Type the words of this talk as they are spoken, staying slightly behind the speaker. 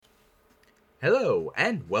Hello,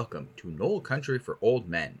 and welcome to Knoll Country for Old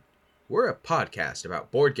Men. We're a podcast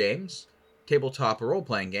about board games, tabletop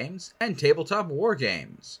role-playing games, and tabletop war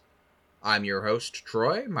games. I'm your host,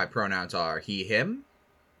 Troy. My pronouns are he, him.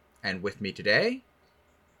 And with me today...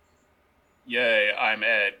 Yay, I'm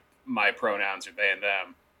Ed. My pronouns are they and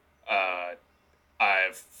them.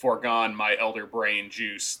 I've foregone my elder brain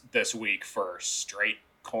juice this week for straight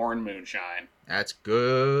corn moonshine. That's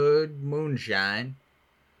good moonshine.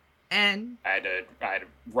 And I had to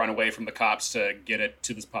run away from the cops to get it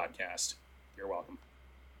to this podcast. You're welcome.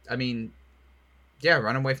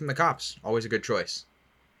 Run away from the cops. Always a good choice.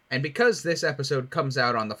 And because this episode comes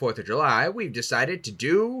out on the 4th of July, we've decided to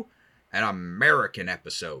do an American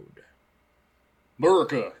episode.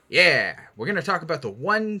 America! Yeah, we're going to talk about the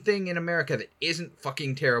one thing in America that isn't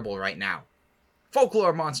fucking terrible right now.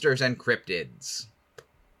 Folklore monsters and cryptids.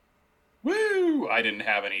 Woo! I didn't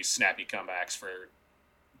have any snappy comebacks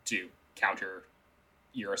to counter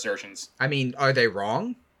your assertions. Are they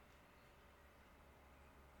wrong?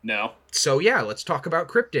 No. So yeah, let's talk about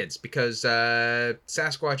cryptids, because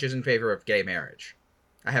Sasquatch is in favor of gay marriage.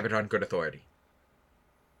 I have it on good authority.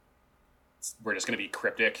 We're just going to be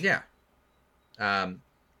cryptic? Yeah.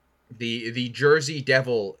 The Jersey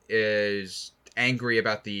Devil is angry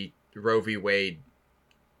about the Roe v. Wade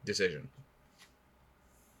decision.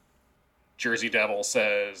 Jersey Devil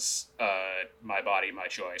says, my body, my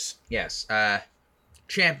choice. Yes.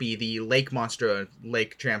 Champy, the lake monster of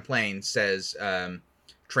Lake Champlain, says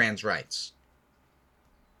trans rights.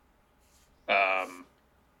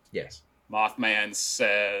 Yes. Mothman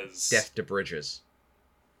says... Death to Bridges.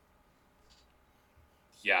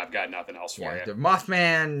 Yeah, I've got nothing else for you. The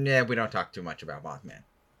Mothman, we don't talk too much about Mothman.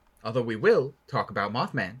 Although we will talk about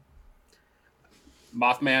Mothman.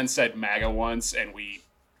 Mothman said MAGA once, and we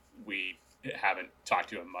haven't talked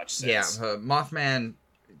to him much since. Yeah, Mothman,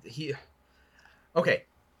 Okay,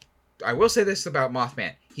 I will say this about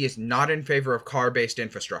Mothman. He is not in favor of car-based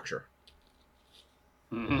infrastructure.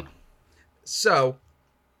 Mm-hmm. So,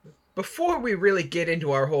 before we really get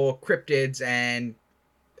into our whole cryptids and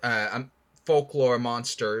folklore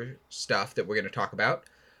monster stuff that we're going to talk about,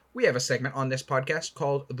 we have a segment on this podcast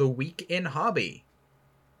called The Week in Hobby.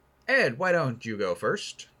 Ed, why don't you go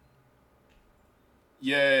first?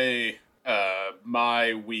 Yay.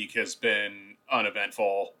 My week has been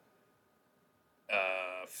uneventful.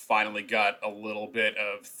 Finally got a little bit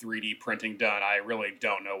of 3D printing done. I really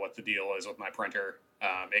don't know what the deal is with my printer.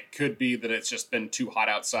 It could be that it's just been too hot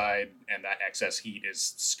outside and that excess heat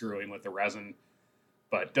is screwing with the resin,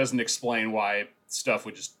 but doesn't explain why stuff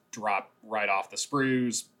would just drop right off the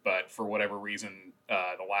sprues. But for whatever reason,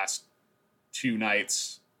 the last 2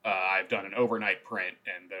 nights, I've done an overnight print,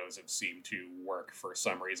 and those have seemed to work for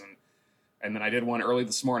some reason. And then I did one early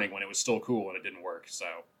this morning when it was still cool and it didn't work, so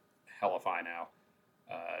hella fine now.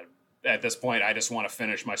 At this point, I just want to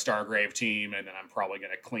finish my Stargrave team, and then I'm probably going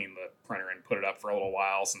to clean the printer and put it up for a little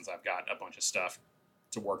while since I've got a bunch of stuff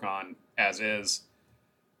to work on as is.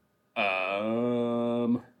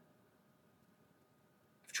 I've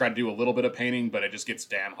tried to do a little bit of painting, but it just gets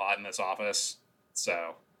damn hot in this office,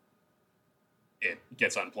 so it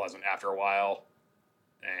gets unpleasant after a while.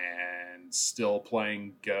 And still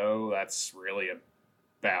playing Go, that's really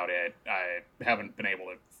about it. I haven't been able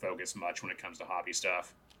to focus much when it comes to hobby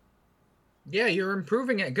stuff. Yeah, you're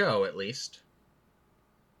improving at Go, at least.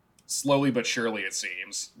 Slowly but surely, it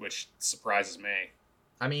seems, which surprises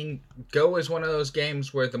me. Go is one of those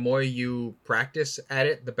games where the more you practice at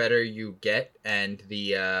it, the better you get, and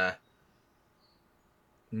the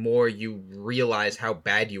more you realize how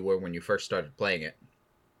bad you were when you first started playing it.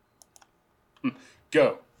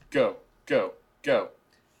 Go, go, go, go.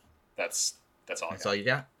 That's all I got. That's all you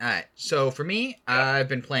got? Alright, so for me, I've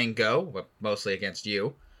been playing Go, but mostly against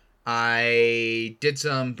you. I did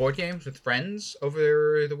some board games with friends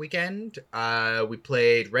over the weekend. We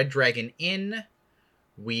played Red Dragon Inn.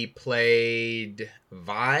 We played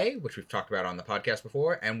Vi, which we've talked about on the podcast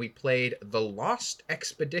before, and we played The Lost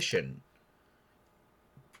Expedition,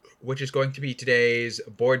 which is going to be today's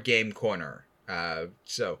board game corner.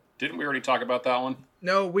 Didn't we already talk about that one?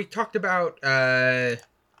 No, we talked about it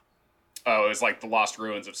was like the Lost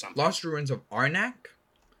Ruins of something. Lost Ruins of Arnak.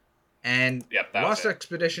 And yep, Lost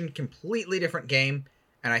Expedition, completely different game,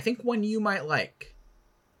 and I think one you might like.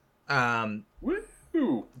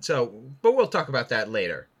 Woo! So, but we'll talk about that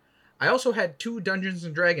later. I also had 2 Dungeons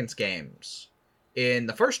 & Dragons games. In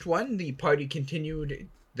the first one, the party continued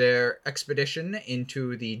their expedition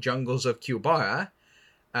into the jungles of Kubara,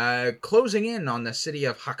 closing in on the city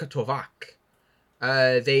of Hakatovak.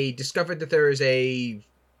 They discovered that there is a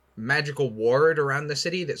magical ward around the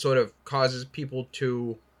city that sort of causes people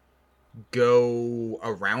to go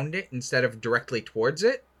around it instead of directly towards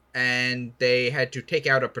it, and they had to take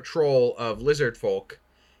out a patrol of lizard folk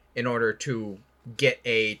in order to get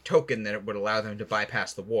a token that would allow them to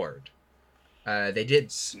bypass the ward. They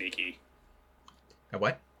did. Sneaky. A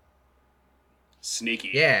what?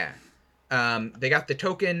 Sneaky. Yeah. They got the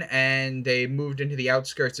token and they moved into the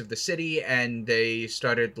outskirts of the city, and they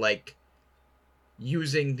started, like,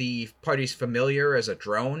 using the party's familiar as a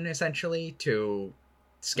drone, essentially, to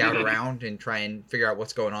scout around and try and figure out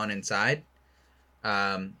what's going on inside.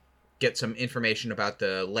 Get some information about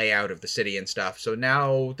the layout of the city and stuff. So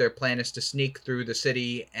now their plan is to sneak through the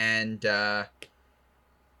city and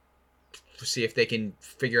see if they can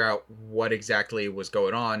figure out what exactly was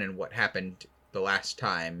going on and what happened the last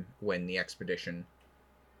time when the expedition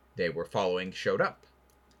they were following showed up.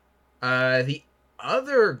 The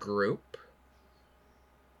other group,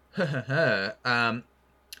 one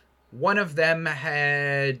of them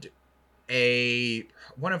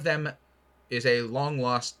is a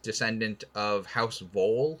long-lost descendant of House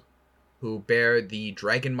Vole, who bear the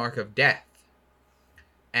Dragon Mark of Death.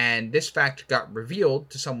 And this fact got revealed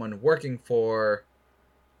to someone working for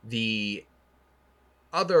the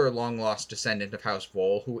other long-lost descendant of House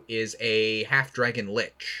Vole, who is a half-dragon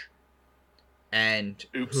lich. And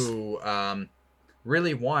who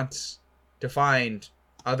really wants to find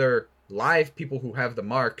other live people who have the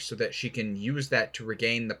mark so that she can use that to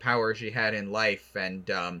regain the power she had in life and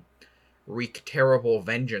wreak terrible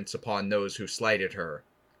vengeance upon those who slighted her.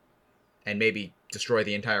 And maybe destroy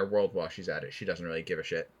the entire world while she's at it. She doesn't really give a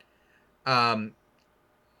shit. But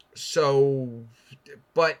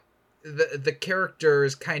the character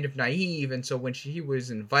is kind of naive, and so when he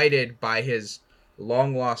was invited by his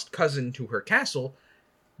long-lost cousin to her castle,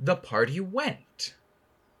 the party went.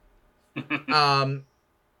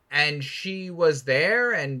 And she was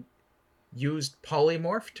there and used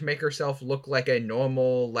polymorph to make herself look like a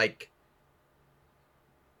normal, like,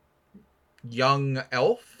 young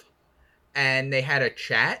elf. And they had a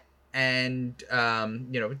chat, and,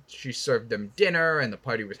 she served them dinner, and the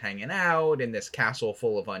party was hanging out in this castle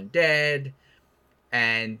full of undead,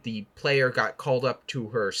 and the player got called up to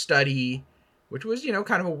her study, which was,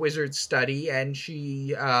 kind of a wizard study, and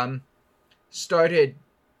she, started,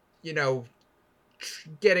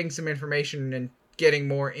 getting some information and getting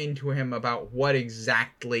more into him about what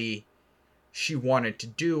exactly she wanted to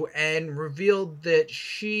do, and revealed that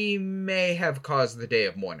she may have caused the day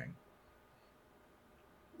of mourning.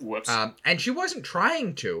 Whoops. And she wasn't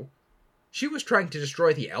trying to. She was trying to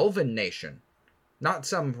destroy the Elven Nation. Not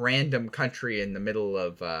some random country in the middle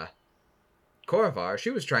of Korvar. She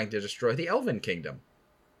was trying to destroy the Elven Kingdom.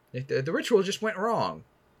 The ritual just went wrong.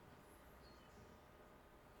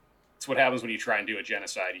 It's what happens when you try and do a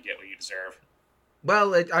genocide. You get what you deserve.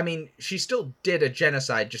 Well, she still did a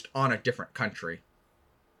genocide just on a different country.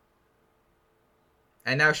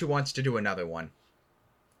 And now she wants to do another one.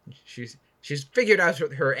 She's figured out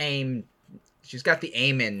her aim. She's got the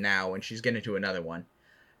aim in now, and she's going to do another one.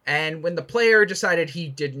 And when the player decided he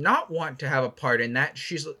did not want to have a part in that,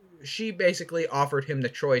 she basically offered him the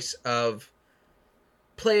choice of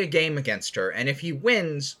play a game against her, and if he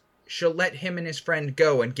wins, she'll let him and his friend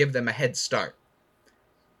go and give them a head start.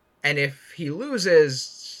 And if he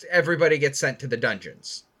loses, everybody gets sent to the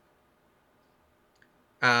dungeons.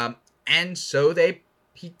 And so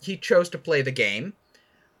he chose to play the game,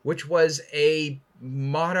 which was a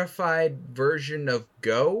modified version of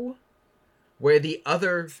Go, where the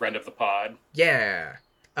other... Friend of the pod. Yeah.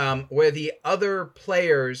 Where the other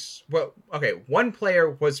players... Well, okay, one player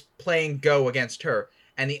was playing Go against her,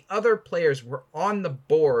 and the other players were on the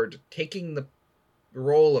board taking the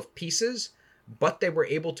role of pieces, but they were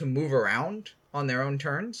able to move around on their own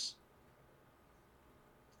turns.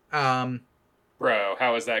 Bro,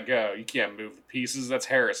 how does that go? You can't move the pieces? That's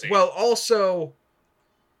heresy. Well, also...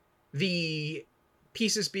 the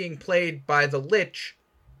pieces being played by the Lich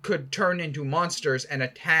could turn into monsters and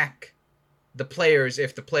attack the players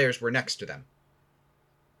if the players were next to them.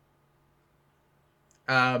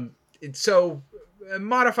 So,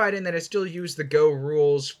 modified in that it still used the Go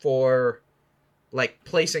rules for, like,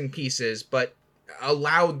 placing pieces, but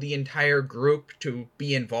allowed the entire group to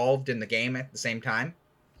be involved in the game at the same time.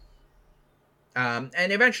 And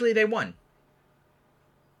eventually they won.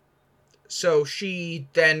 So she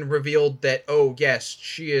then revealed that, oh yes,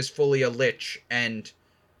 she is fully a Lich, and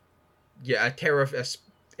yeah,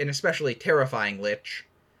 an especially terrifying Lich,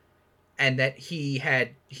 and that he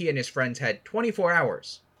and his friends had 24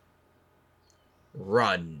 hours.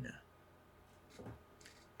 Run.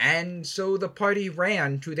 And so the party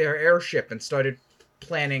ran to their airship and started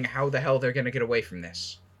planning how the hell they're going to get away from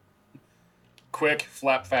this. Quick,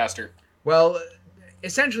 flap faster. Well,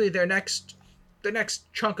 essentially, the next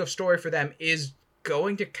chunk of story for them is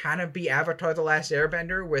going to kind of be Avatar: The Last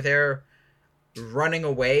Airbender, where they're running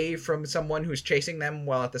away from someone who's chasing them,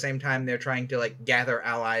 while at the same time they're trying to like gather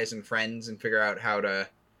allies and friends and figure out how to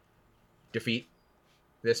defeat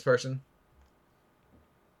this person.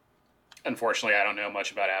 Unfortunately, I don't know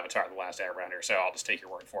much about Avatar: The Last Airbender, so I'll just take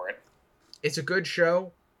your word for it. It's a good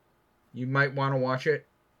show. You might want to watch it.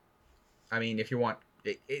 I mean, if you want,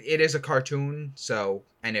 it is a cartoon, so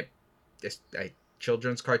it's a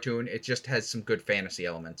children's cartoon. It just has some good fantasy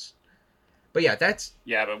elements. But yeah, that's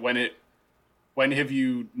Yeah, but when have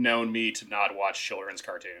you known me to not watch children's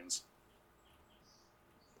cartoons?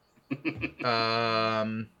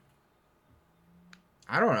 um,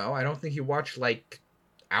 I don't know. I don't think you watch like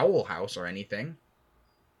Owl House or anything.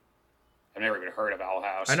 I've never even heard of Owl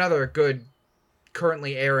House. Another good,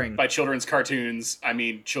 currently airing. By children's cartoons, I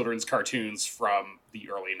mean children's cartoons from the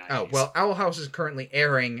early 90s. Oh, well, Owl House is currently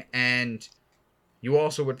airing, and you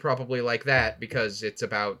also would probably like that because it's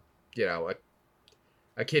about,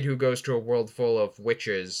 a kid who goes to a world full of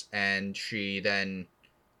witches, and she then,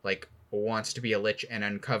 like, wants to be a lich and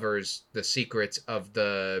uncovers the secrets of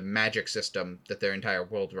the magic system that their entire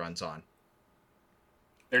world runs on.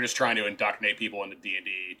 They're just trying to indoctrinate people into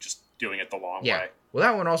D&D, just doing it the long Yeah. way. Well,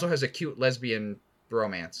 that one also has a cute lesbian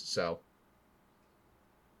romance, so...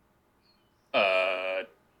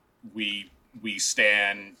 We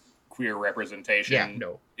stand queer representation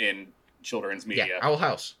in children's media. Yeah, Owl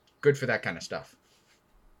House. Good for that kind of stuff.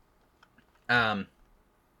 And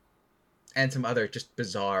some other just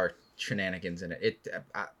bizarre shenanigans in it.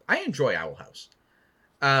 I enjoy Owl House.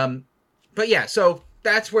 But yeah, so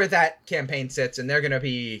that's where that campaign sits, and they're going to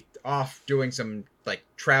be off doing some like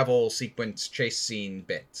travel sequence chase scene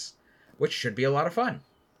bits, which should be a lot of fun.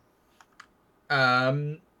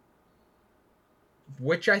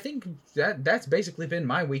 Which I think that's basically been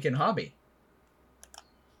my weekend hobby.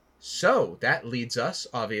 So that leads us,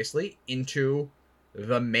 obviously, into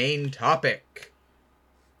the main topic.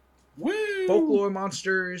 Woo! Folklore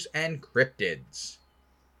monsters and cryptids.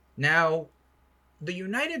 Now, the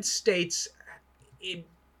United States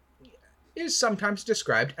is sometimes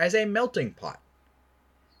described as a melting pot.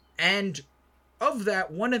 And of that,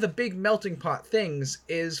 one of the big melting pot things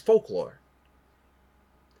is folklore.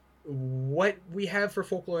 What we have for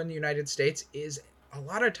folklore in the United States is a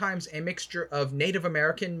lot of times a mixture of Native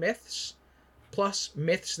American myths plus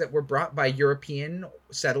myths that were brought by European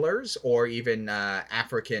settlers or even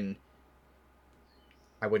African,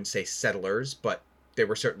 I wouldn't say settlers, but they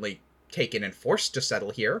were certainly taken and forced to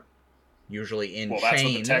settle here, usually in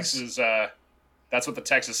chains. That's what the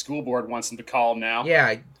Texas school board wants them to call them now.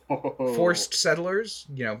 Yeah, forced settlers,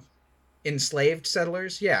 enslaved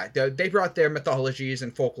settlers. Yeah, they brought their mythologies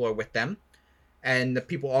and folklore with them. And the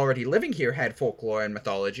people already living here had folklore and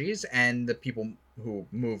mythologies, and the people who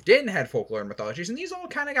moved in had folklore and mythologies, and these all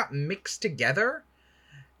kind of got mixed together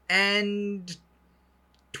and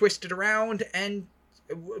twisted around, and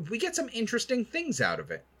we get some interesting things out of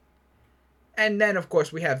it. And then, of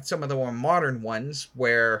course, we have some of the more modern ones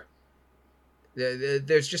where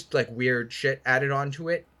there's just like weird shit added onto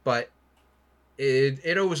it, but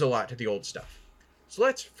it owes a lot to the old stuff. So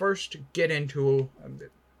let's first get into...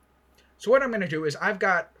 So what I'm going to do is I've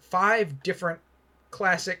got 5 different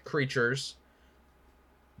classic creatures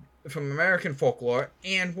from American folklore,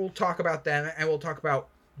 and we'll talk about them, and we'll talk about,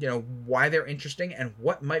 why they're interesting and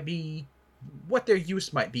what their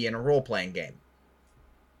use might be in a role-playing game.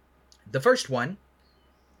 The first one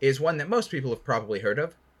is one that most people have probably heard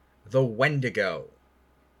of, the Wendigo.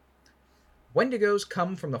 Wendigos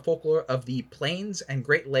come from the folklore of the Plains and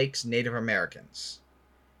Great Lakes Native Americans.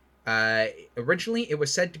 Originally, it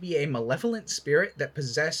was said to be a malevolent spirit that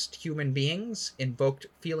possessed human beings, invoked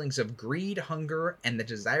feelings of greed, hunger, and the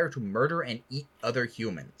desire to murder and eat other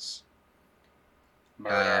humans.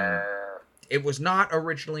 It was not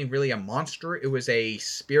originally really a monster. It was a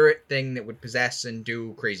spirit thing that would possess and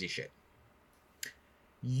do crazy shit.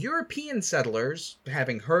 European settlers,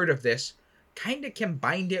 having heard of this, kind of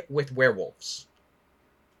combined it with werewolves.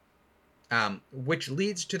 Which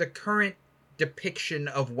leads to the current depiction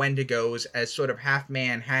of Wendigos as sort of half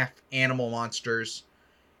man, half animal monsters,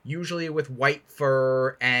 usually with white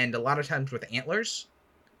fur and a lot of times with antlers,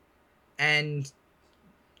 and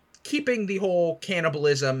keeping the whole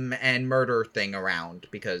cannibalism and murder thing around,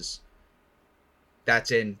 because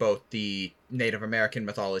that's in both the Native American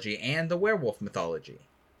mythology and the werewolf mythology.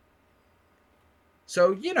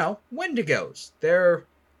 So, Wendigos. They're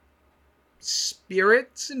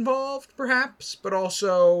spirits involved, perhaps, but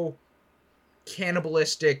also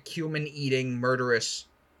cannibalistic, human-eating, murderous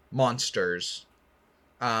monsters.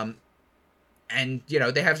 And, you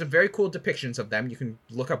know, they have some very cool depictions of them. You can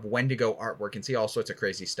look up Wendigo artwork and see all sorts of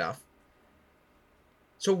crazy stuff.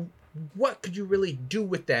 So what could you really do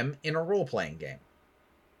with them in a role-playing game?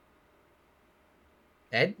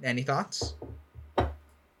 Ed, any thoughts?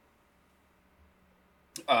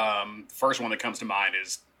 First one that comes to mind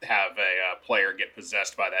is have a player get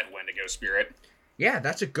possessed by that Wendigo spirit. Yeah,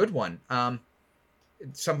 that's a good one.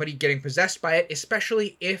 Somebody getting possessed by it,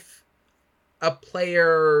 especially if a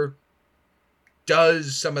player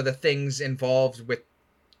does some of the things involved with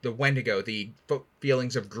the Wendigo, the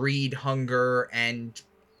feelings of greed, hunger, and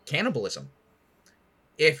cannibalism.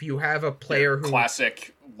 If you have a player who...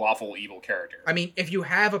 Classic lawful evil character. I mean, if you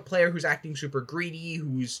have a player who's acting super greedy,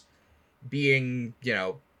 who's being, you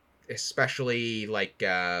know, especially, like,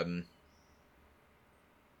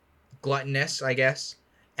 gluttonous, I guess,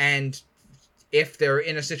 and if they're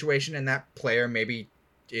in a situation and that player maybe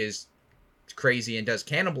is crazy and does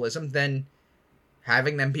cannibalism, then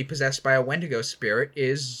having them be possessed by a Wendigo spirit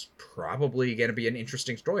is probably going to be an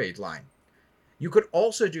interesting storyline. You could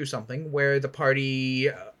also do something where the party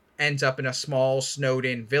ends up in a small,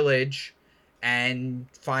 snowed-in village and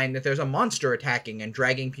find that there's a monster attacking and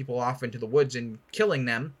dragging people off into the woods and killing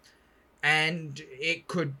them, and it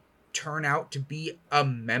could turn out to be a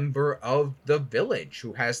member of the village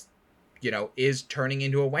who has, you know, is turning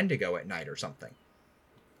into a Wendigo at night or something.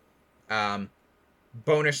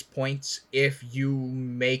 Bonus points if you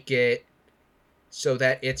make it so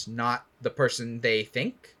that it's not the person they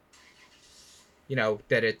think. You know,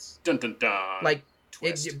 that it's... Dun dun dun. Like,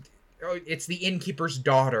 twist. It's the innkeeper's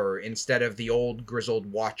daughter instead of the old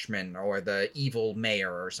grizzled watchman or the evil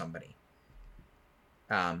mayor or somebody.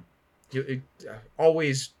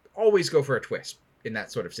 Always go for a twist in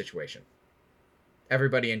that sort of situation.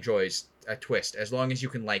 Everybody enjoys a twist as long as you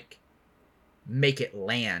can, like, make it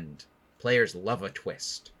land. Players love a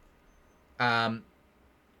twist. And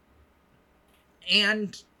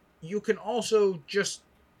you can also just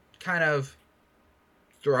kind of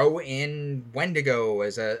throw in Wendigo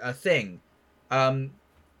as a thing. I've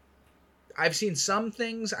seen some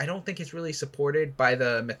things. I don't think it's really supported by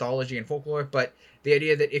the mythology and folklore, but the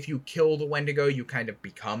idea that if you kill the Wendigo, you kind of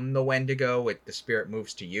become the Wendigo, the spirit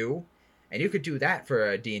moves to you. And you could do that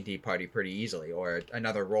for a D&D party pretty easily, or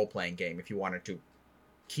another role-playing game if you wanted to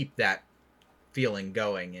keep that feeling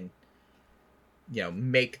going and, you know,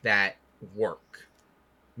 make that work.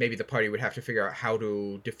 Maybe the party would have to figure out how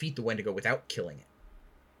to defeat the Wendigo without killing it.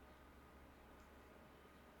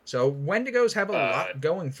 So Wendigos have a lot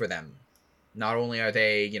going for them. Not only are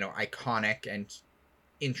they, you know, iconic and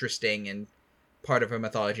interesting and part of a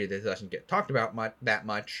mythology that doesn't get talked about that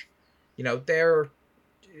much, you know,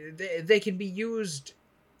 they can be used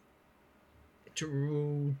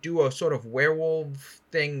to do a sort of werewolf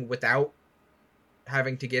thing without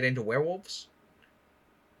having to get into werewolves.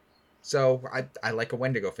 So I like a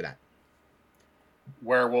Wendigo for that.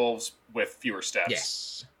 Werewolves with fewer steps.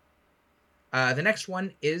 Yes. The next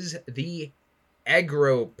one is the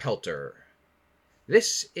Agropelter.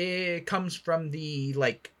 This comes from the,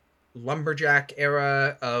 like, lumberjack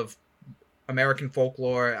era of American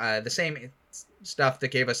folklore. The same stuff that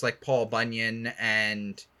gave us, like, Paul Bunyan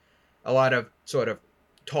and a lot of sort of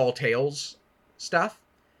tall tales stuff.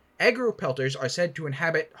 Agropelters are said to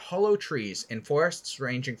inhabit hollow trees in forests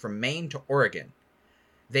ranging from Maine to Oregon.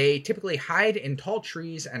 They typically hide in tall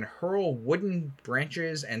trees and hurl wooden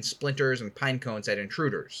branches and splinters and pine cones at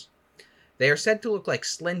intruders. They are said to look like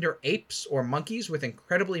slender apes or monkeys with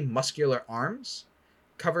incredibly muscular arms,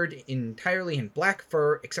 covered entirely in black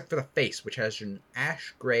fur except for the face, which has an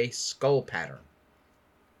ash-gray skull pattern.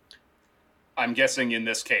 I'm guessing in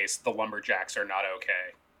this case, the lumberjacks are not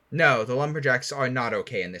okay. No, the lumberjacks are not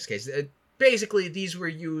okay in this case. Basically, these were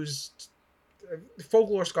used...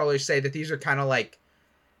 Folklore scholars say that these are kind of like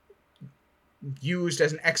used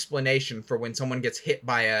as an explanation for when someone gets hit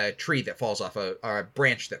by a tree that falls off or a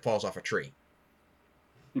branch that falls off a tree.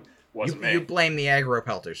 You blame the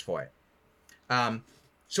Agropelters for it.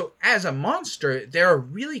 So as a monster, they're a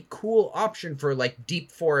really cool option for, like,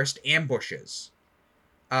 deep forest ambushes.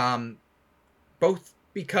 Both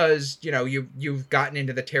because, you know, you've gotten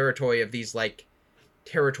into the territory of these, like,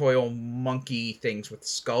 territorial monkey things with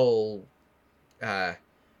skull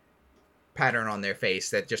pattern on their face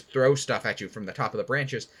that just throw stuff at you from the top of the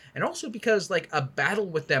branches, and also because, like, a battle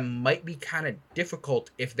with them might be kind of difficult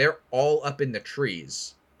if they're all up in the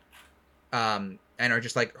trees, and are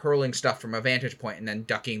just, like, hurling stuff from a vantage point and then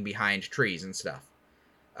ducking behind trees and stuff.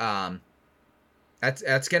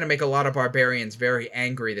 That's going to make a lot of barbarians very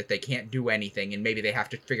angry that they can't do anything, and maybe they have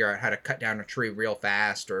to figure out how to cut down a tree real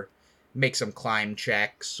fast, or make some climb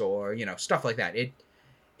checks, or, you know, stuff like that.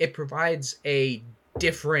 it provides a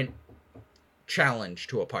different challenge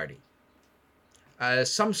to a party.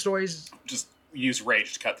 Some stories... Just use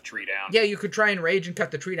rage to cut the tree down. Yeah, you could try and rage and cut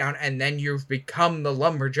the tree down, and then you've become the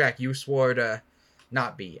lumberjack you swore to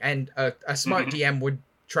not be. And a smart DM would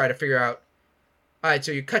try to figure out, all right,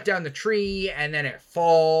 so you cut down the tree, and then it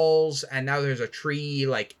falls, and now there's a tree,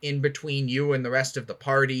 like, in between you and the rest of the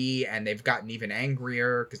party, and they've gotten even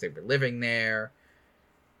angrier because they were living there.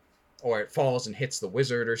 Or it falls and hits the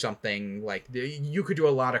wizard or something. Like, you could do a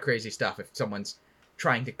lot of crazy stuff if someone's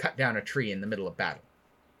trying to cut down a tree in the middle of battle.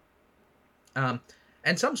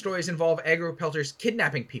 And some stories involve aggro pelters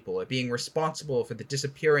kidnapping people or being responsible for the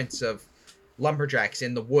disappearance of lumberjacks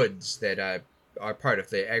in the woods that are part of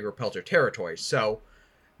the aggro pelter territory. So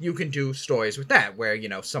you can do stories with that, where, you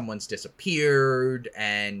know, someone's disappeared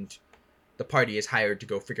and the party is hired to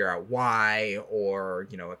go figure out why, or,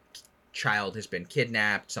 you know, a child has been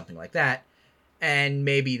kidnapped, something like that. And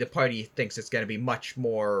maybe the party thinks it's going to be much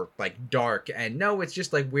more, like, dark, and no, it's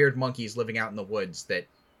just, like, weird monkeys living out in the woods that,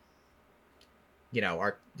 you know,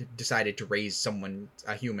 are decided to raise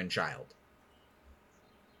a human child.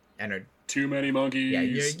 And are... Too many monkeys. Yeah,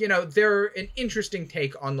 you know, they're an interesting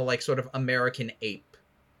take on the, like, sort of American ape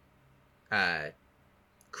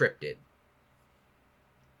cryptid.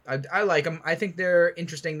 I like them. I think they're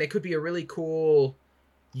interesting. They could be a really cool...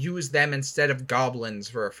 Use them instead of goblins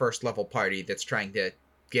for a first level party that's trying to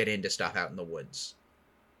get into stuff out in the woods.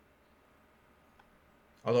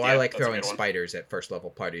 Although I like throwing spiders at first level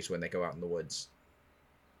parties when they go out in the woods.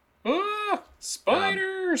 Ah,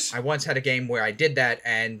 spiders! I once had a game where I did that,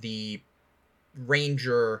 and the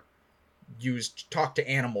ranger used talk to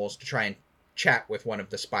animals to try and chat with one of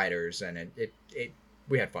the spiders, and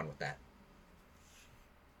we had fun with that.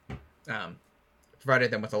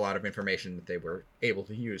 Provided them with a lot of information that they were able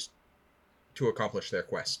to use to accomplish their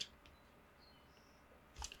quest.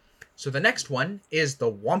 So the next one is the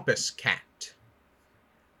Wampus Cat.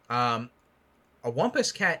 A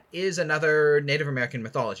Wampus Cat is another Native American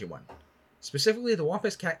mythology one. Specifically, the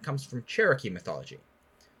Wampus Cat comes from Cherokee mythology.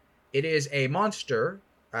 It is a monster,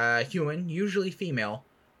 human, usually female,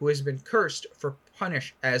 who has been cursed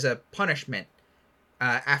as a punishment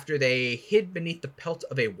after they hid beneath the pelt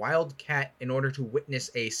of a wild cat in order to witness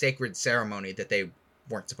a sacred ceremony that they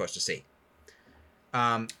weren't supposed to see.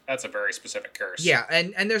 That's a very specific curse. Yeah,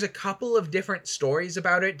 and there's a couple of different stories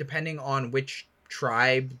about it, depending on which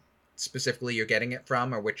tribe specifically you're getting it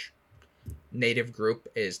from, or which native group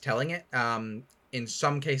is telling it. In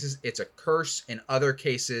some cases, it's a curse. In other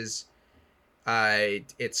cases,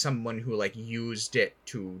 it's someone who, like, used it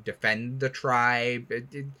to defend the tribe.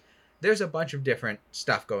 There's a bunch of different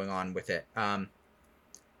stuff going on with it.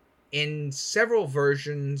 In several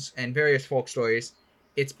versions and various folk stories,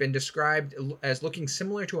 it's been described as looking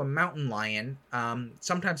similar to a mountain lion.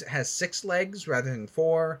 Sometimes it has 6 legs rather than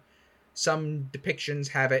 4. Some depictions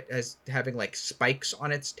have it as having, like, spikes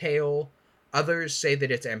on its tail. Others say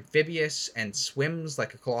that it's amphibious and swims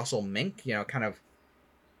like a colossal mink. You know, kind of...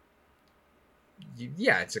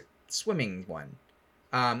 Yeah, it's a swimming one.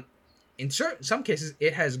 In some cases,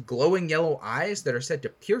 it has glowing yellow eyes that are said to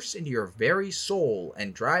pierce into your very soul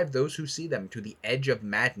and drive those who see them to the edge of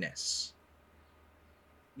madness.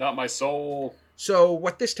 Not my soul. So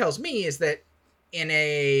what this tells me is that in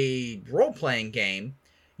a role-playing game,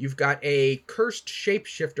 you've got a cursed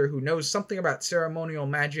shapeshifter who knows something about ceremonial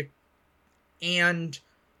magic and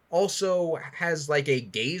also has, like, a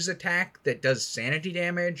gaze attack that does sanity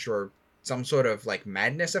damage or some sort of, like,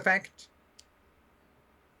 madness effect.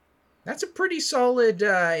 That's a pretty solid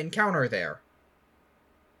encounter there.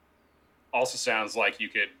 Also sounds like you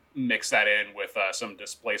could mix that in with some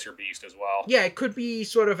Displacer Beast as well. Yeah, it could be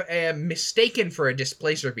sort of mistaken for a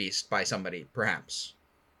Displacer Beast by somebody, perhaps.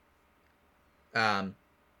 The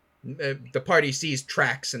party sees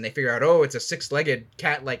tracks and they figure out, oh, it's a 6-legged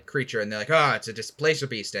cat-like creature, and they're like, oh, it's a Displacer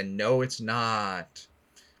Beast, and no, it's not.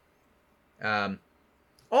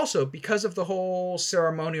 Also, because of the whole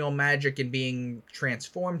ceremonial magic and being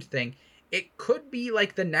transformed thing, it could be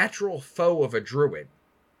like the natural foe of a druid.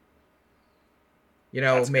 You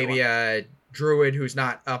know, maybe a druid who's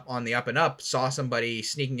not up on the up and up saw somebody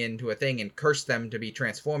sneaking into a thing and cursed them to be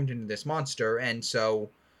transformed into this monster, and so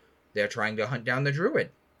they're trying to hunt down the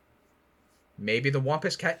druid. Maybe the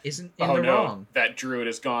Wampus Cat isn't in the wrong. That druid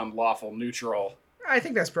has gone lawful neutral. I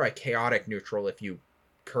think that's probably chaotic neutral if you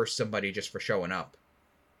curse somebody just for showing up.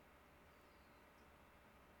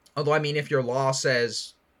 Although, I mean, if your law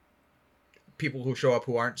says people who show up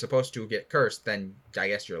who aren't supposed to get cursed, then I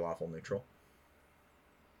guess you're lawful neutral.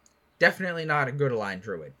 Definitely not a good aligned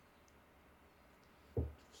druid.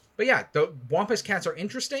 But yeah, the Wampus Cats are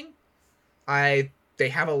interesting. I they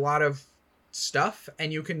have a lot of stuff,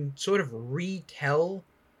 and you can sort of retell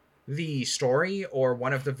the story or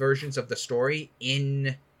one of the versions of the story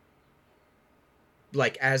in,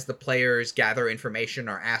 like, as the players gather information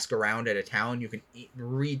or ask around at a town, you can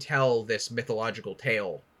retell this mythological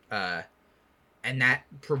tale, and that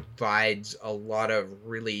provides a lot of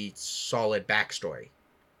really solid backstory.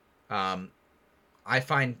 I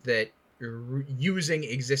find that using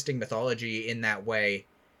existing mythology in that way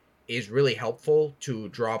is really helpful to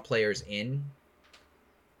draw players in,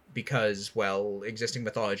 because, well, existing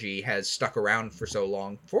mythology has stuck around for so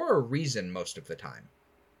long for a reason most of the time.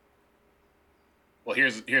 Well,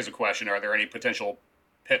 here's a question: are there any potential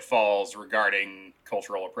pitfalls regarding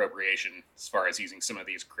cultural appropriation as far as using some of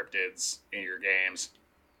these cryptids in your games?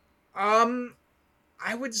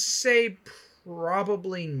 I would say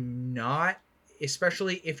probably not,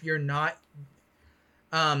 especially if you're not.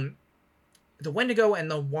 The Wendigo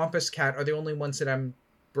and the Wampus Cat are the only ones that I'm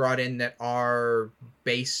brought in that are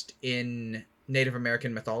based in Native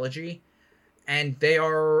American mythology, and they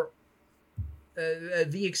are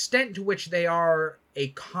the extent to which they are a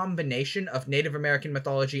combination of Native American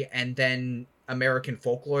mythology and then American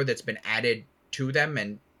folklore that's been added to them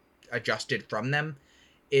and adjusted from them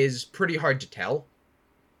is pretty hard to tell.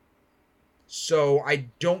 So I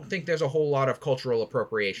don't think there's a whole lot of cultural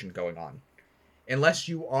appropriation going on. Unless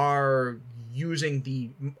you are using the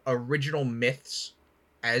original myths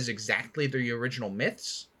as exactly the original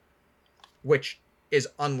myths, which is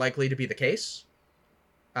unlikely to be the case.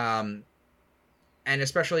 And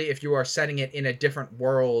especially if you are setting it in a different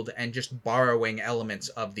world and just borrowing elements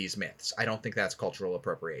of these myths. I don't think that's cultural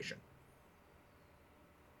appropriation.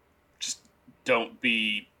 Just don't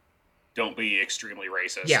be extremely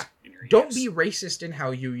racist. Yeah, in your don't use. be racist in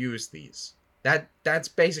how you use these. That's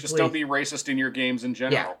basically... Just don't be racist in your games in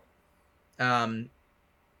general. Yeah.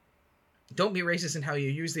 Don't be racist in how you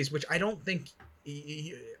use these, which I don't think...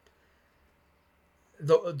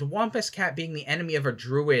 The Wampus Cat being the enemy of a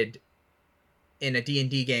druid in a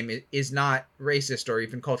D&D game is not racist or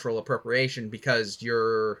even cultural appropriation, because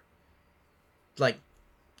you're, like,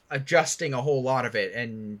 adjusting a whole lot of it,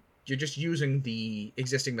 and you're just using the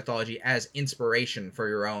existing mythology as inspiration for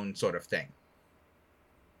your own sort of thing.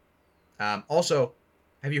 Also,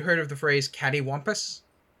 have you heard of the phrase cattywampus?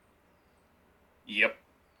 Yep.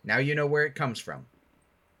 Now you know where it comes from.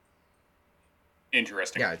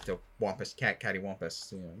 Interesting. Yeah, the Wampus Cat,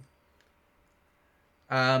 cattywampus. You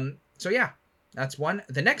know. So yeah, that's one.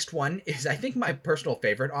 The next one is, I think, my personal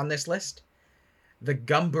favorite on this list. The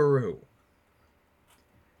Gumberoo.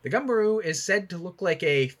 The Gumberoo is said to look like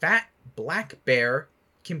a fat, black bear,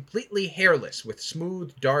 completely hairless, with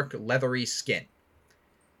smooth, dark, leathery skin.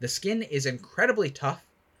 The skin is incredibly tough,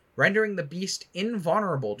 rendering the beast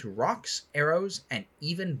invulnerable to rocks, arrows, and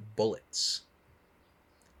even bullets.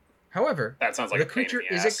 However, that sounds like the creature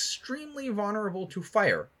is extremely vulnerable to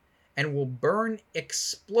fire and will burn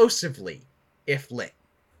explosively if lit.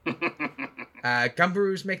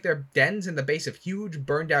 Gumberoos make their dens in the base of huge,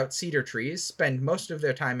 burned-out cedar trees, spend most of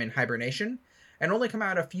their time in hibernation, and only come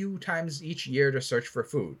out a few times each year to search for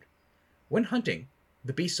food. When hunting,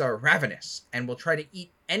 the beasts are ravenous and will try to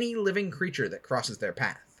eat any living creature that crosses their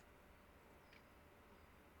path.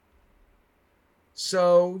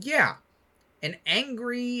 So, yeah, an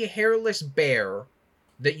angry, hairless bear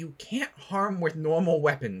that you can't harm with normal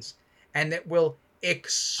weapons, and that will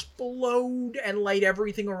explode and light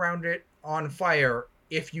everything around it on fire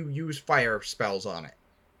if you use fire spells on it.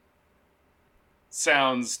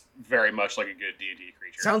 Sounds very much like a good D&D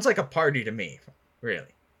creature. Sounds like a party to me,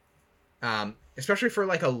 really. Especially for,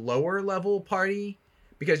 like, a lower level party,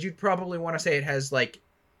 because you'd probably want to say it has, like,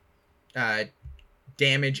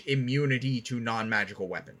 damage immunity to non-magical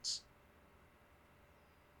weapons.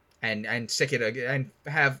 And stick it, and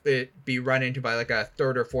have it be run into by, like, a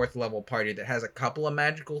third or fourth level party that has a couple of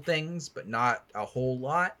magical things, but not a whole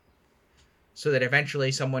lot, so that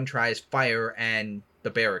eventually someone tries fire and the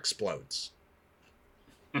bear explodes.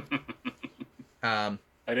 I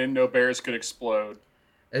didn't know bears could explode.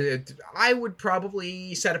 I would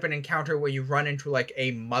probably set up an encounter where you run into, like,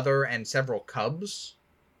 a mother and several cubs.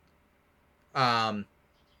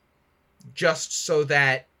 Just so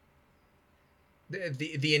that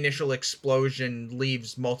the initial explosion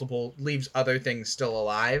leaves other things still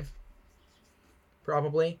alive.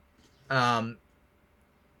 Probably. And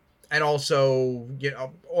also, you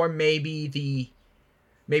know, or maybe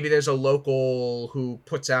there's a local who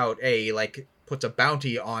puts a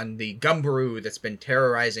bounty on the Gumberoo that's been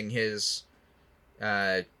terrorizing his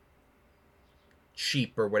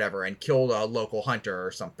sheep or whatever, and killed a local hunter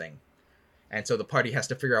or something. And so the party has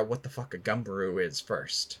to figure out what the fuck a Gumberoo is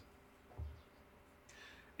first.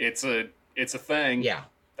 It's a thing. Yeah.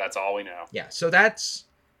 That's all we know. Yeah. So that's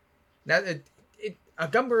that. A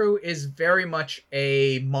Gumberoo is very much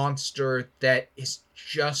a monster that is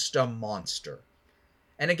just a monster.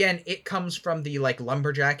 And again, it comes from the like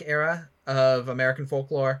lumberjack era of American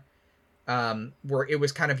folklore, where it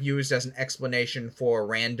was kind of used as an explanation for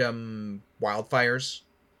random wildfires.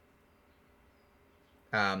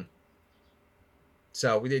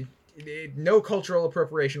 So we did no cultural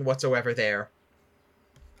appropriation whatsoever there.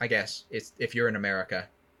 I guess it's if you're in America.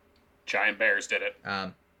 Giant bears did it.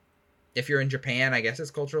 If you're in Japan, I guess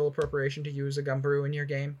it's cultural appropriation to use a Gumberoo in your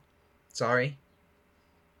game. Sorry.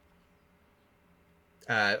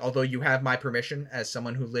 Although you have my permission as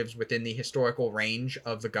someone who lives within the historical range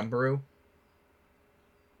of the Gumberoo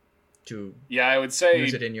to I would say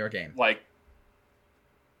use it in your game. Like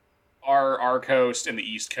our coast and the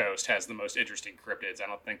East Coast has the most interesting cryptids. I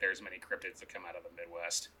don't think there's many cryptids that come out of the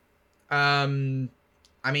Midwest.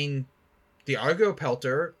 I mean, the Argo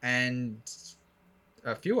Pelter and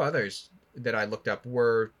a few others that I looked up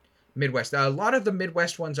were Midwest. A lot of the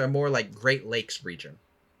Midwest ones are more like Great Lakes region.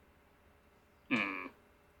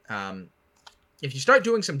 If you start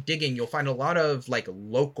doing some digging, you'll find a lot of like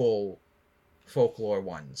local folklore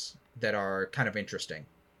ones that are kind of interesting.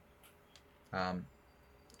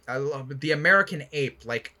 I love the American ape.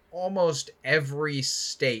 Like almost every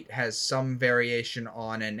state has some variation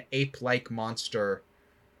on an ape-like monster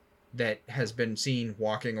that has been seen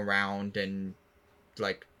walking around and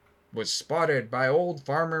like was spotted by old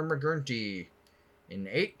Farmer McGurty in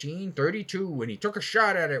 1832 when he took a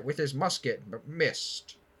shot at it with his musket but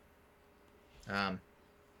missed.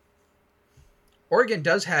 Oregon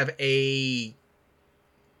does have a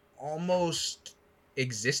almost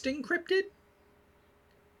existing cryptid,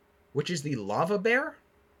 which is the lava bear.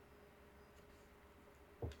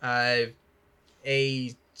 A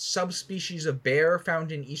subspecies of bear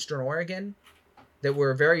found in eastern Oregon that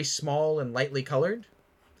were very small and lightly colored.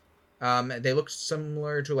 They looked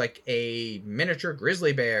similar to like a miniature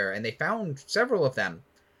grizzly bear, and they found several of them.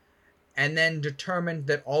 And then determined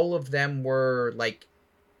that all of them were like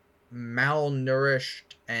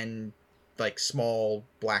malnourished and like small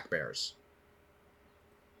black bears.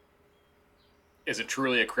 Is it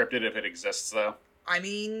truly a cryptid if it exists, though? I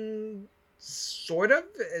mean, sort of.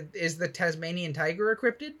 Is the Tasmanian tiger a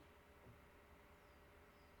cryptid?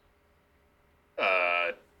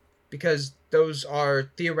 Because those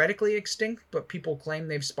are theoretically extinct, but people claim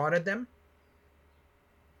they've spotted them.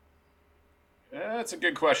 That's a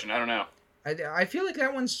good question. I don't know. I feel like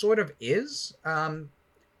that one sort of is.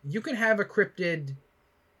 You can have a cryptid.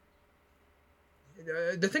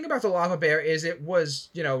 The thing about the lava bear is it was,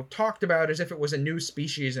 talked about as if it was a new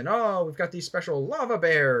species and, we've got these special lava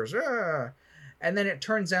bears. And then it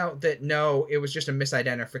turns out that no, it was just a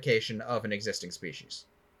misidentification of an existing species.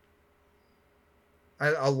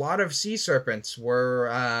 A lot of sea serpents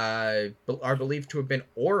are believed to have been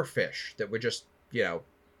oarfish that would just,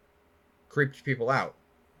 creeped people out.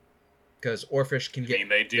 Because oarfish can get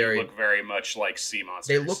they do look very much like sea monsters.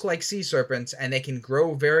 They look like sea serpents, and they can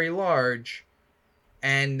grow very large,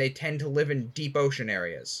 and they tend to live in deep ocean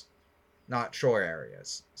areas, not shore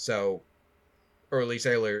areas. So, a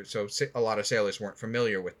lot of sailors weren't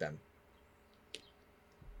familiar with them.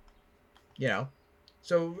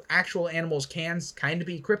 So actual animals can kind of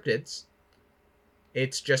be cryptids.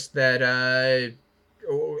 It's just that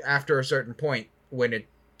after a certain point, when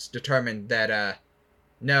it's determined that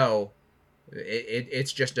no,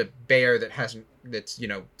 it's just a bear that's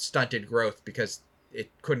stunted growth because it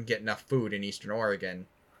couldn't get enough food in eastern Oregon.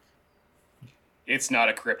 It's not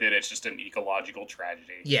a cryptid, it's just an ecological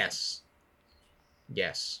tragedy. Yes.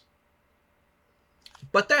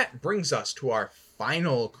 But that brings us to our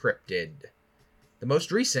final cryptid. The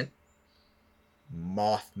most recent,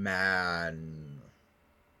 Mothman.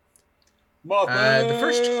 The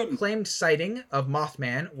first claimed sighting of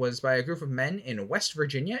Mothman was by a group of men in West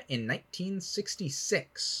Virginia in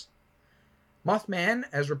 1966. Mothman,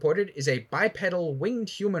 as reported, is a bipedal winged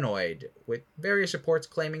humanoid, with various reports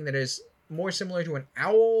claiming that it is more similar to an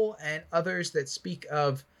owl and others that speak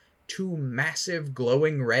of two massive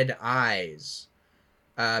glowing red eyes.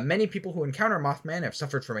 Many people who encounter Mothman have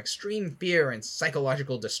suffered from extreme fear and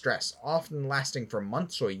psychological distress, often lasting for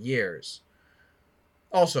months or years.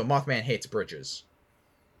 Also, Mothman hates bridges.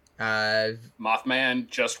 Mothman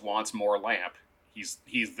just wants more lamp.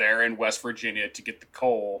 He's there in West Virginia to get the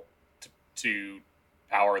coal to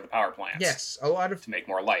power the power plants. Yes, to make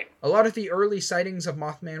more light. A lot of the early sightings of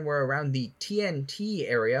Mothman were around the TNT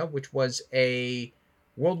area, which was a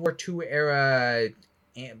World War II era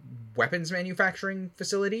weapons manufacturing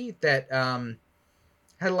facility that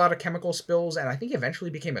had a lot of chemical spills, and I think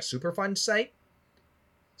eventually became a Superfund site.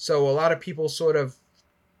 So a lot of people sort of,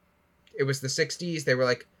 it was the 60s, they were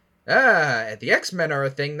like, the X-Men are a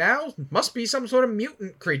thing now, must be some sort of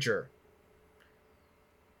mutant creature.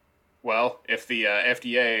 Well, if the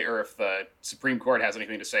FDA or if the Supreme Court has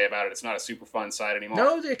anything to say about it, it's not a Superfund site anymore.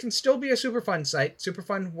 No, it can still be a Superfund site.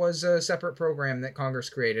 Superfund was a separate program that Congress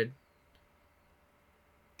created.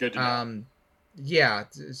 Good to know. Yeah,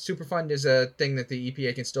 Superfund is a thing that the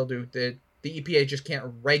EPA can still do. The EPA just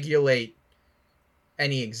can't regulate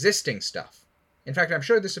any existing stuff. In fact, I'm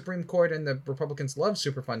sure the Supreme Court and the Republicans love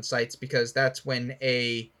Superfund sites because that's when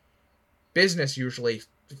a business usually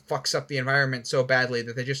fucks up the environment so badly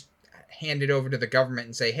that they just hand it over to the government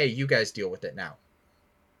and say, hey, you guys deal with it now.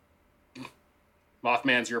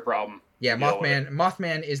 Mothman's your problem. Yeah,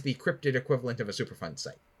 Mothman is the cryptid equivalent of a Superfund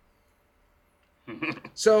site.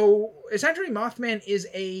 So, essentially, Mothman is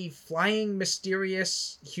a flying,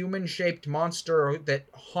 mysterious, human-shaped monster that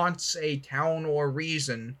haunts a town or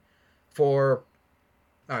region for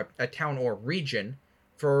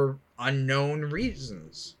unknown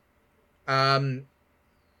reasons.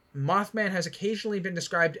 Mothman has occasionally been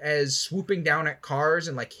described as swooping down at cars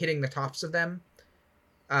and, like, hitting the tops of them.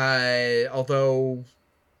 Although,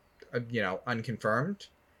 unconfirmed.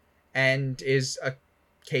 And is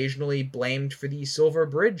occasionally blamed for the Silver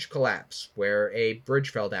Bridge collapse, where a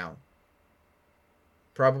bridge fell down.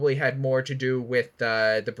 Probably had more to do with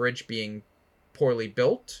the bridge being poorly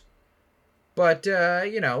built. But,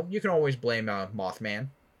 you can always blame Mothman.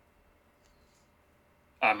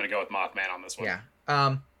 I'm going to go with Mothman on this one. Yeah.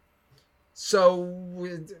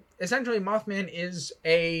 So, essentially, Mothman is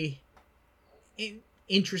a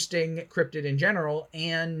interesting cryptid in general,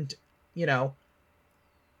 and,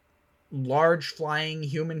 large flying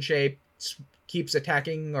human shape keeps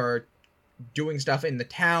attacking or doing stuff in the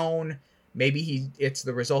town. Maybe it's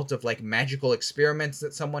the result of, like, magical experiments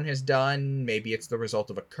that someone has done. Maybe it's the result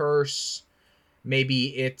of a curse.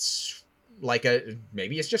 Maybe it's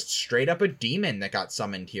just straight up a demon that got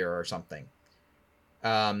summoned here or something.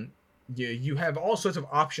 You have all sorts of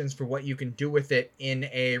options for what you can do with it in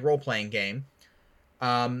a role-playing game.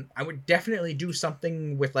 I would definitely do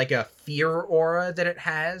something with, like, a fear aura that it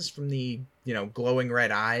has from the, glowing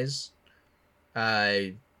red eyes.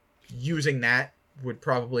 Using that would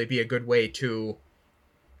probably be a good way to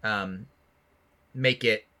make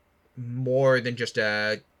it more than just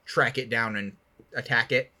a track it down and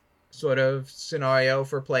attack it sort of scenario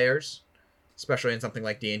for players, especially in something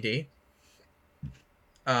like D&D.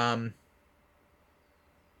 I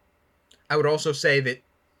would also say that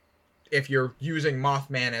if you're using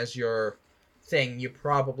Mothman as your thing, you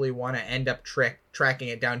probably want to end up tracking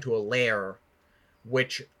it down to a lair,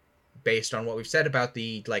 which, based on what we've said about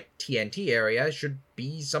the, like, TNT area, should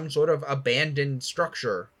be some sort of abandoned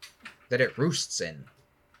structure that it roosts in.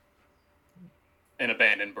 An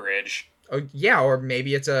abandoned bridge. Oh, yeah, or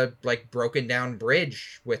maybe it's a, like, broken down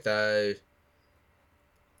bridge with a...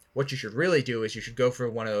 What you should really do is you should go for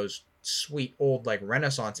one of those sweet old, like,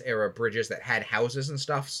 Renaissance era bridges that had houses and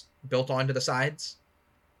stuff built onto the sides.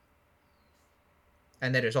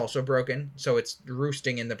 And that is also broken, so it's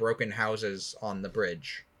roosting in the broken houses on the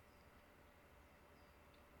bridge.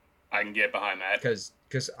 I can get behind that.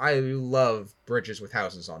 Because I love bridges with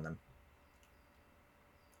houses on them.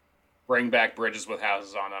 Bring back bridges with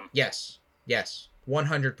houses on them. Yes.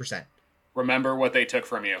 100%. Remember what they took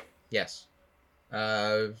from you. Yes.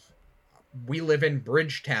 We live in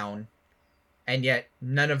Bridgetown, and yet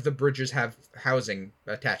none of the bridges have housing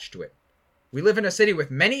attached to it. We live in a city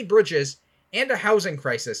with many bridges and a housing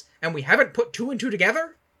crisis, and we haven't put two and two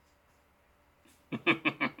together?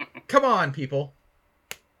 Come on, people.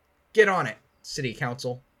 Get on it, City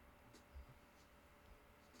Council.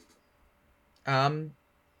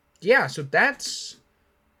 Yeah, so that's...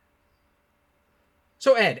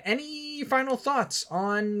 So, Ed, any final thoughts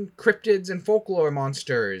on cryptids and folklore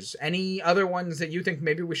monsters? Any other ones that you think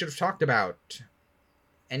maybe we should have talked about?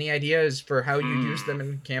 Any ideas for how you use them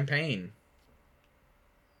in campaign?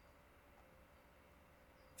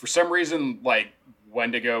 For some reason, like,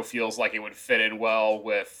 Wendigo feels like it would fit in well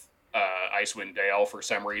with Icewind Dale for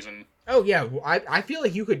some reason. Oh, yeah. I feel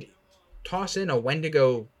like you could toss in a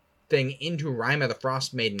Wendigo thing into Rime of the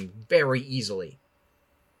Frost Maiden very easily.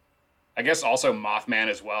 I guess also Mothman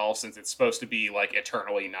as well, since it's supposed to be like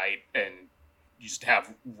eternally night, and you just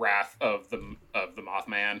have wrath of the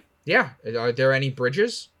Mothman. Yeah, are there any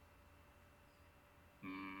bridges?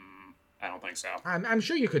 I don't think so. I'm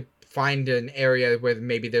sure you could find an area where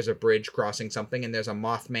maybe there's a bridge crossing something, and there's a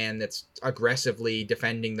Mothman that's aggressively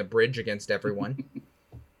defending the bridge against everyone.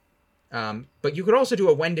 But you could also do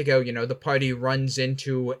a Wendigo. The party runs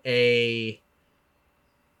into a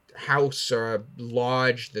house or a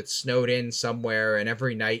lodge that's snowed in somewhere, and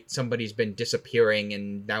every night somebody's been disappearing,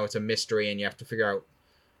 and now it's a mystery, and you have to figure out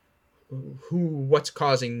what's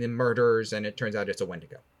causing the murders, and it turns out it's a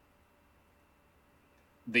Wendigo.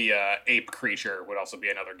 The ape creature would also be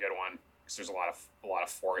another good one, because there's a lot of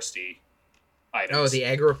foresty items. Oh, the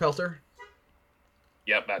Agropelter?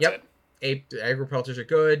 Yep, that's it. Ape Agropelters are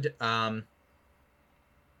good.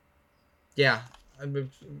 Yeah.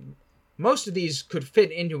 Most of these could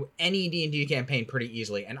fit into any D&D campaign pretty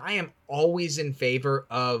easily, and I am always in favor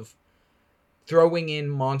of throwing in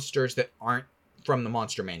monsters that aren't from the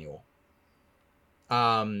monster manual.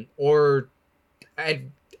 Or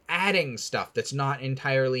adding stuff that's not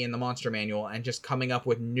entirely in the monster manual and just coming up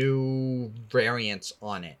with new variants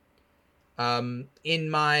on it. In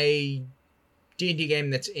my D&D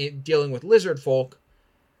game that's dealing with lizard folk,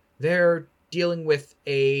 they're dealing with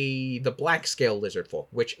the black scale lizard folk,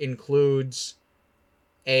 which includes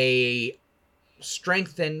a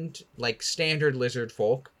strengthened, like, standard lizard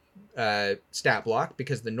folk stat block,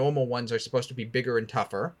 because the normal ones are supposed to be bigger and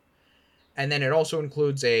tougher. And then it also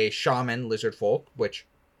includes a shaman lizard folk, which,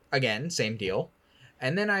 again, same deal.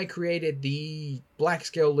 And then I created the black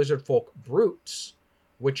scale lizard folk brutes,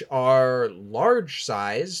 which are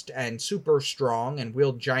large-sized and super strong and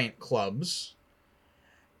wield giant clubs.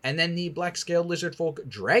 And then the black scale lizard folk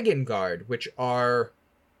dragon guard, which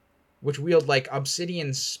wield like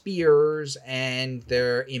obsidian spears, and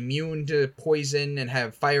they're immune to poison and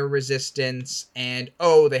have fire resistance. And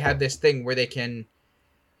they have this thing where they can,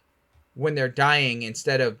 when they're dying,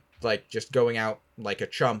 instead of like just going out like a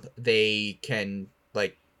chump, they can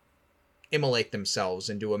like immolate themselves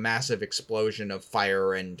and do a massive explosion of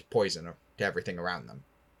fire and poison to everything around them.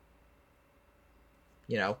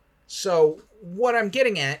 So what I'm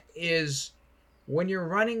getting at is, when you're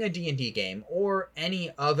running a D&D game or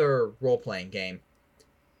any other role-playing game,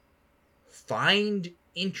 find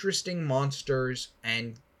interesting monsters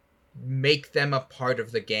and make them a part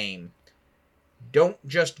of the game. Don't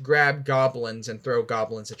just grab goblins and throw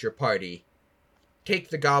goblins at your party. Take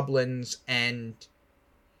the goblins and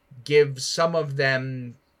give some of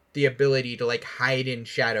them the ability to like hide in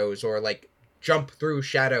shadows, or like jump through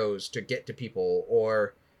shadows to get to people,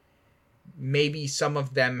 or maybe some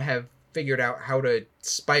of them have figured out how to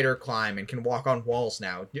spider climb and can walk on walls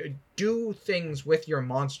now. Do things with your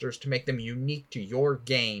monsters to make them unique to your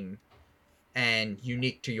game and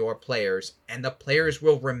unique to your players, and the players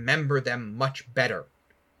will remember them much better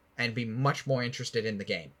and be much more interested in the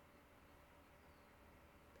game.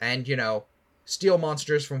 And, steal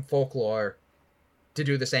monsters from folklore to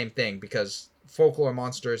do the same thing, because folklore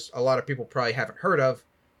monsters a lot of people probably haven't heard of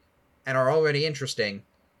and are already interesting,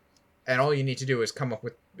 and all you need to do is come up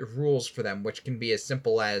with rules for them, which can be as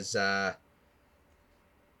simple as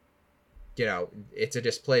it's a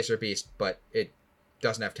displacer beast, but it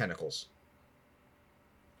doesn't have tentacles.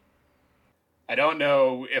 I don't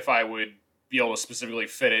know if I would be able to specifically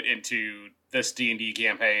fit it into this D&D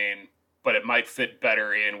campaign, but it might fit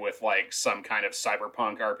better in with like some kind of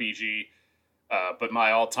cyberpunk RPG. But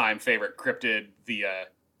my all-time favorite cryptid, the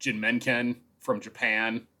Jinmenken from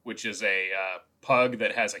Japan, which is a pug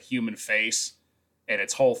that has a human face, and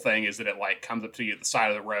its whole thing is that it like comes up to you at the side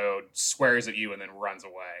of the road, swears at you, and then runs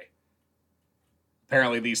away.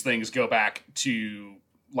 Apparently these things go back to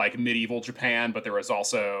like medieval Japan, but there was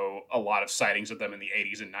also a lot of sightings of them in the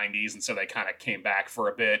 80s and 90s, and so they kind of came back for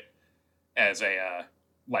a bit as a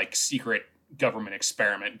like secret government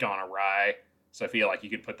experiment gone awry. So I feel like you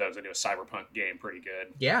could put those into a cyberpunk game pretty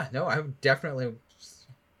good. Yeah, no, I would definitely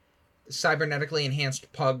cybernetically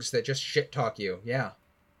enhanced pugs that just shit talk you. Yeah.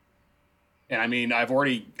 And I mean, I've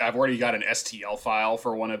already got an STL file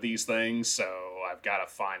for one of these things, so I've got to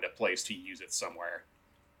find a place to use it somewhere.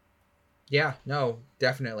 Yeah, no,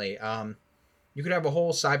 definitely. You could have a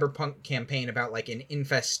whole cyberpunk campaign about like an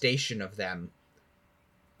infestation of them.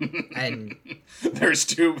 And there's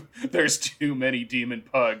too many demon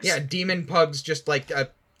pugs. Yeah, demon pugs, just like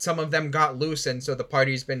some of them got loose, and so the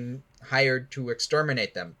party's been hired to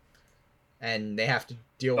exterminate them. And they have to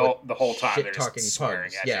deal with the whole time shit-talking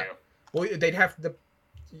pugs. Yeah. Well, they'd have the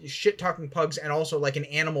shit-talking pugs and also like an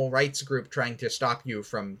animal rights group trying to stop you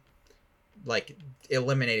from like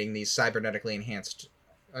eliminating these cybernetically enhanced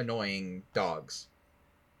annoying dogs.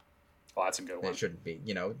 Well, that's a good one. It shouldn't be,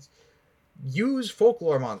 use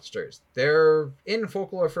folklore monsters. They're in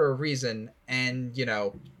folklore for a reason, and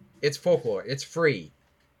it's folklore. It's free.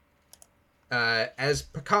 As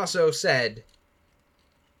Picasso said,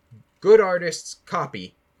 good artists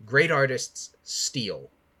copy, great artists steal.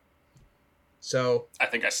 So I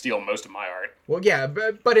think I steal most of my art. well, yeah,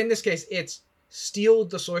 but in this case, it's steal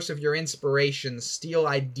the source of your inspiration, steal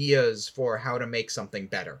ideas for how to make something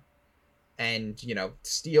better, and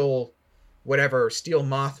steal steal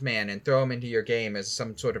Mothman and throw him into your game as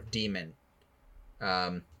some sort of demon.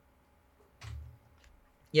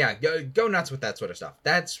 Yeah, go nuts with that sort of stuff.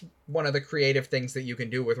 That's one of the creative things that you can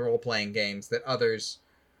do with role-playing games that other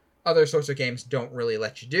sorts of games don't really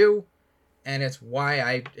let you do, and it's why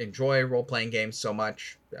I enjoy role-playing games so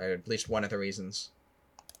much, at least one of the reasons.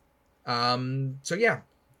 So yeah,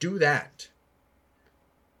 do that.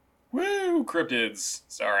 Woo, cryptids.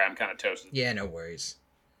 Sorry, I'm kind of toasted. Yeah, no worries.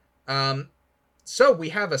 So we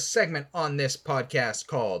have a segment on this podcast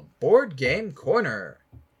called Board Game Corner.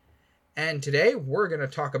 And today we're going to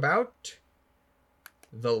talk about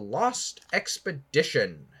The Lost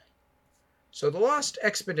Expedition. So The Lost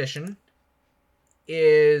Expedition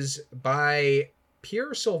is by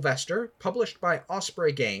Pierre Sylvester, published by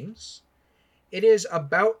Osprey Games. It is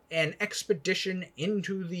about an expedition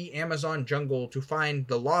into the Amazon jungle to find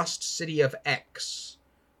the lost city of X,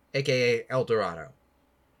 aka El Dorado.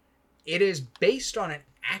 It is based on an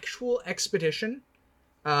actual expedition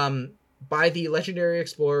by the legendary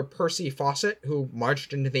explorer Percy Fawcett, who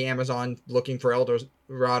marched into the Amazon looking for El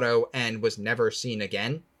Dorado and was never seen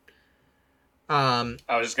again. I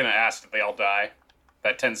was just going to ask if they all die.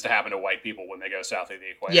 That tends to happen to white people when they go south of the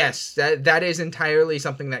equator. Yes, that is entirely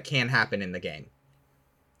something that can happen in the game.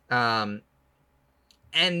 And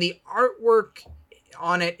the artwork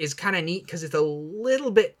on it is kind of neat because it's a little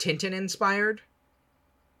bit Tintin inspired.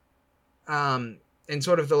 And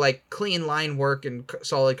sort of the like clean line work and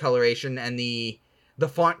solid coloration, and the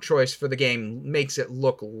font choice for the game makes it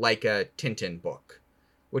look like a Tintin book,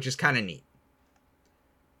 which is kind of neat.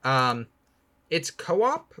 It's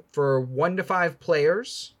co-op for 1 to 5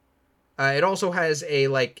 players. It also has a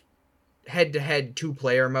like head-to-head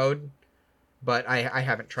 2-player mode, but I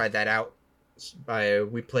haven't tried that out.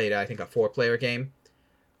 We played, I think, a 4-player game.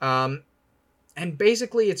 And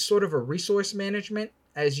basically it's sort of a resource management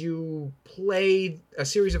as you play a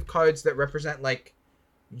series of cards that represent like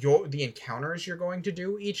the encounters you're going to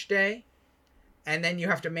do each day. And then you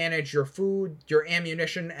have to manage your food, your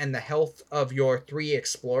ammunition, and the health of your 3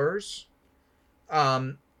 explorers.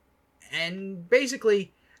 And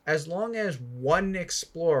basically, as long as 1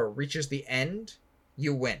 explorer reaches the end,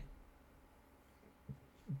 you win.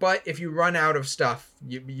 But if you run out of stuff,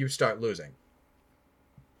 you start losing.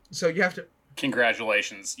 So you have to...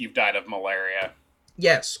 Congratulations, you've died of malaria.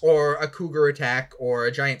 Yes, or a cougar attack, or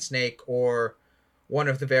a giant snake, or one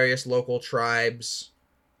of the various local tribes.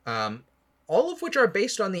 All of which are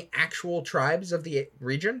based on the actual tribes of the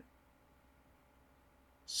region.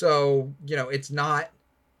 So, it's not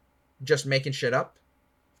just making shit up,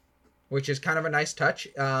 which is kind of a nice touch.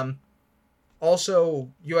 Also,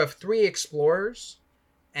 you have 3 explorers,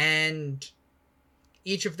 and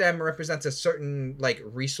each of them represents a certain, like,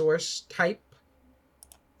 resource type.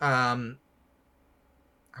 I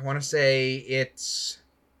want to say it's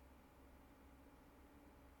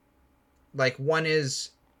like one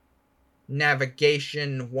is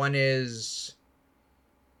navigation, one is...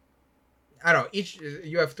 I don't know,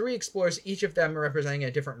 you have 3 explorers, each of them representing a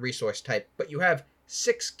different resource type, but you have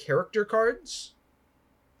 6 character cards.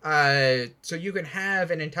 So you can have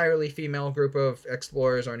an entirely female group of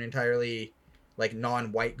explorers or an entirely like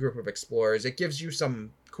non-white group of explorers. It gives you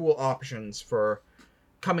some cool options for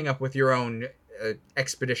coming up with your own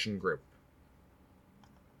expedition group.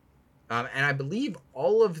 And I believe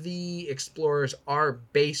all of the explorers are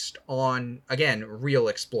based on, again, real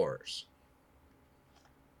explorers.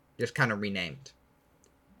 Just kind of renamed.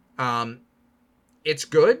 It's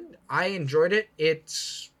good. I enjoyed it.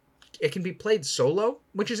 It can be played solo,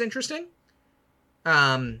 which is interesting.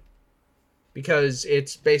 Because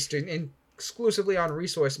it's based exclusively on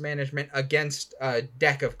resource management against a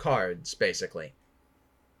deck of cards, basically.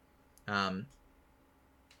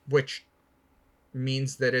 Which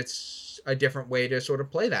means that it's a different way to sort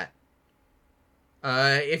of play that.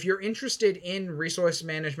 If you're interested in resource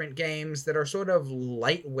management games that are sort of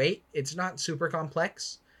lightweight, it's not super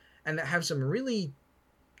complex, and that have some really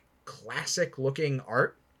classic looking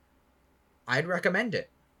art, I'd recommend it.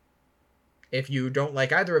 If you don't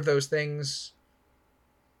like either of those things,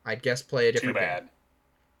 I'd guess play a different game. Too bad.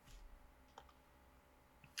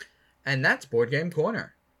 And that's Board Game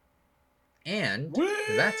Corner. And Woo!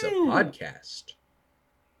 That's a podcast.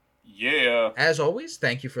 Yeah. As always,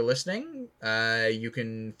 thank you for listening. You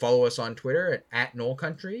can follow us on Twitter at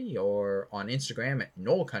 @KnollCountry or on Instagram at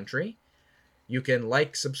KnollCountry. You can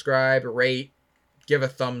like, subscribe, rate, give a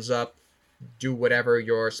thumbs up, do whatever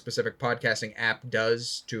your specific podcasting app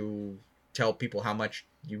does to tell people how much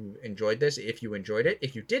you enjoyed this if you enjoyed it.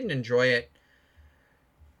 If you didn't enjoy it,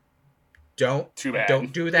 Too bad.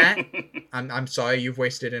 don't do that. I'm sorry you've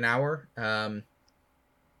wasted an hour.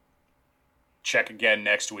 Check again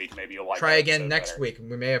next week. Maybe you'll like. Try again next better. week.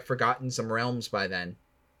 We may have forgotten some realms by then.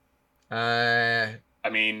 I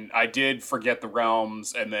mean, I did forget the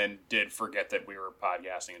realms, and then did forget that we were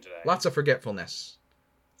podcasting today. Lots of forgetfulness.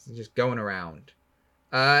 It's just going around.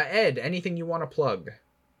 Ed, anything you want to plug?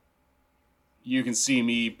 You can see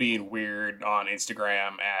me being weird on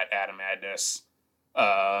Instagram at Adam Madness.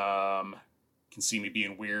 Can see me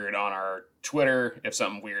being weird on our Twitter. If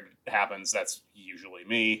something weird happens, that's usually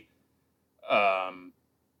me.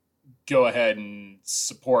 Go ahead and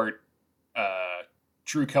support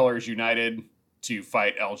True Colors United to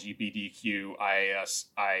fight LGBTQIA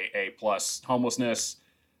plus homelessness.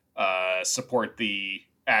 Support the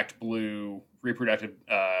Act Blue Reproductive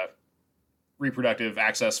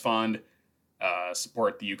Access Fund.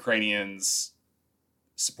 Support the Ukrainians.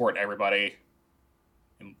 Support everybody,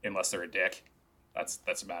 unless they're a dick.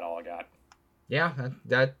 That's about all I got. Yeah,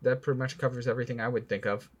 that pretty much covers everything I would think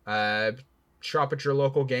of. Shop at your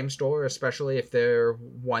local game store, especially if they're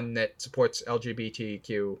one that supports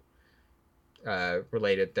LGBTQ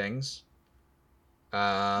related things.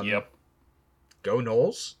 Yep. Go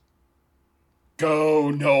Knowles.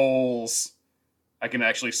 Go Knowles. I can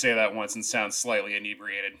actually say that once and sound slightly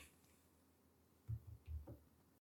inebriated.